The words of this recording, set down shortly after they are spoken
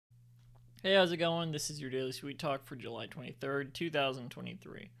Hey, how's it going? This is your Daily Sweet Talk for July 23rd,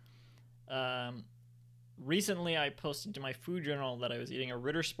 2023. Um, Recently, I posted to my food journal that I was eating a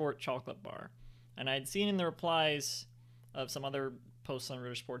Ritter Sport chocolate bar. And I'd seen in the replies of some other posts on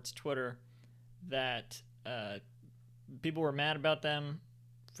Ritter Sport's Twitter that people were mad about them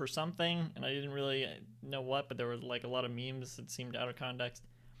for something, and I didn't really know what, but there was like a lot of memes that seemed out of context.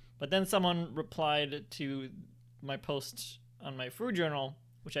 But then someone replied to my post on my food journal,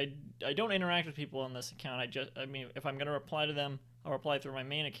 which I don't interact with people on this account. I mean, if I'm gonna reply to them, I'll reply through my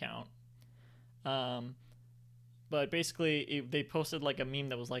main account. Um, but basically, they posted like a meme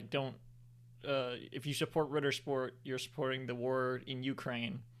that was like, "Don't if you support Ritter Sport, you're supporting the war in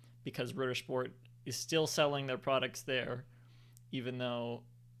Ukraine because Ritter Sport is still selling their products there, even though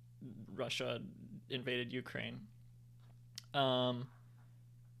Russia invaded Ukraine." Um,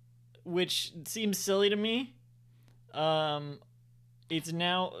 which seems silly to me. Um, it's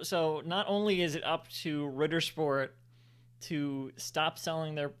now so not only is it up to Ritter Sport to stop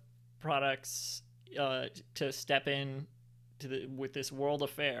selling their products, to step in with this world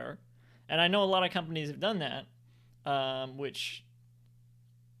affair, and I know a lot of companies have done that, which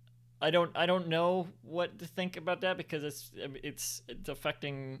I don't know what to think about that because it's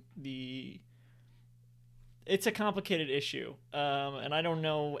affecting the it's a complicated issue, and I don't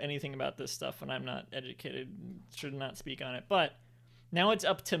know anything about this stuff, and I'm not educated, should not speak on it. But now it's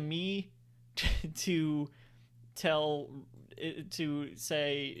up to me to tell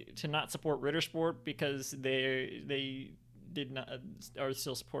to not support Ritter Sport because they did not are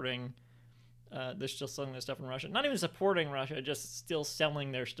still supporting. They're still selling their stuff in Russia. Not even supporting Russia, just still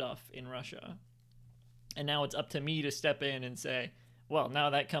selling their stuff in Russia. And now it's up to me to step in and say, well, now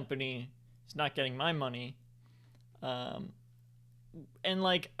that company is not getting my money. And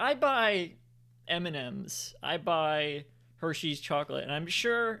like I buy M&Ms, I buy Hershey's chocolate, and I'm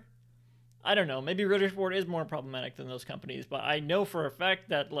sure I don't know, maybe Ritter Sport is more problematic than those companies, but I know for a fact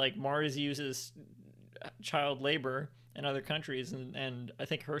that like Mars uses child labor in other countries, and I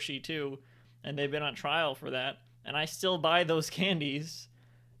think Hershey too, and they've been on trial for that, and I still buy those candies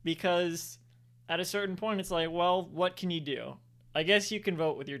because at a certain point it's like, well, what can you do? I guess you can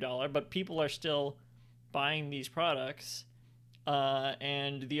vote with your dollar, but people are still buying these products,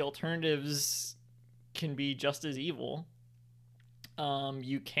 and the alternatives can be just as evil.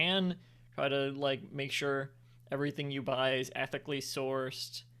 You can try to like make sure everything you buy is ethically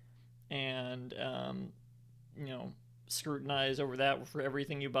sourced, and you know, scrutinize over that for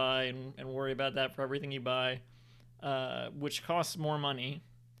everything you buy, and worry about that for everything you buy, which costs more money.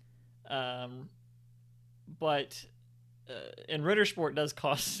 Um, but and Ritter Sport does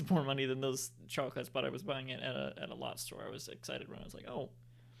cost more money than those chocolates, but I was buying it at a lot store. I was excited when I was like, oh,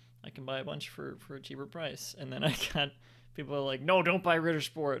 I can buy a bunch for a cheaper price. And then I got people are like, no, don't buy Ritter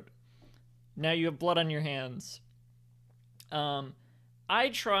Sport. Now you have blood on your hands. I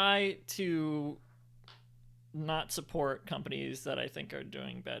try to not support companies that I think are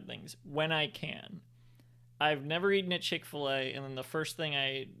doing bad things when I can. I've never eaten at Chick-fil-A, and then the first thing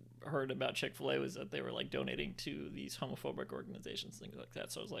I heard about Chick-fil-A was that they were like donating to these homophobic organizations, things like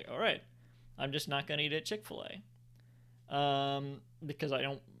that. So I was like, all right, I'm just not gonna eat at Chick-fil-A, because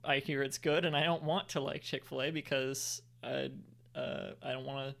I hear it's good, and I don't want to like Chick-fil-A because I don't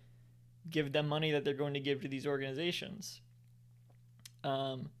want to give them money that they're going to give to these organizations.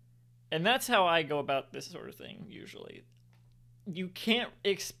 And that's how I go about this sort of thing usually. You can't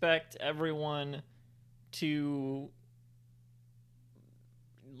expect everyone to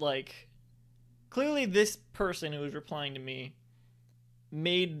like clearly this person who was replying to me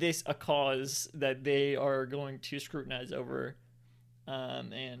made this a cause that they are going to scrutinize over,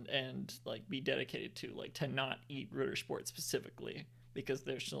 and like be dedicated to, like to not eat Ritter Sport specifically because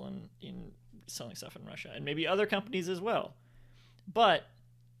they're still in selling stuff in Russia, and maybe other companies as well. But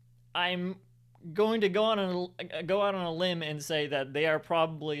I'm going to go out on a limb and say that they are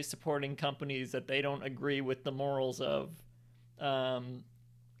probably supporting companies that they don't agree with the morals of,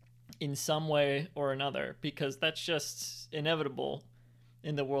 in some way or another, because that's just inevitable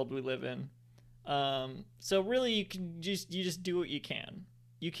in the world we live in. So really, you just do what you can.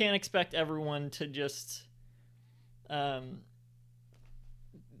 You can't expect everyone to just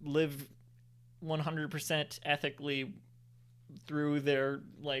live 100% ethically through their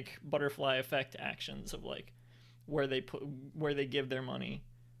like butterfly effect actions of like where they give their money,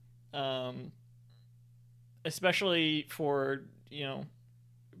 especially for, you know,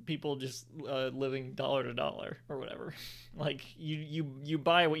 people just living dollar to dollar or whatever. Like you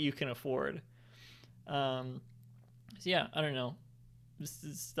buy what you can afford. So yeah, I don't know. This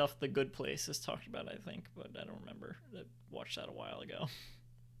is stuff The Good Place has talked about, I think, but I don't remember. I watched that a while ago.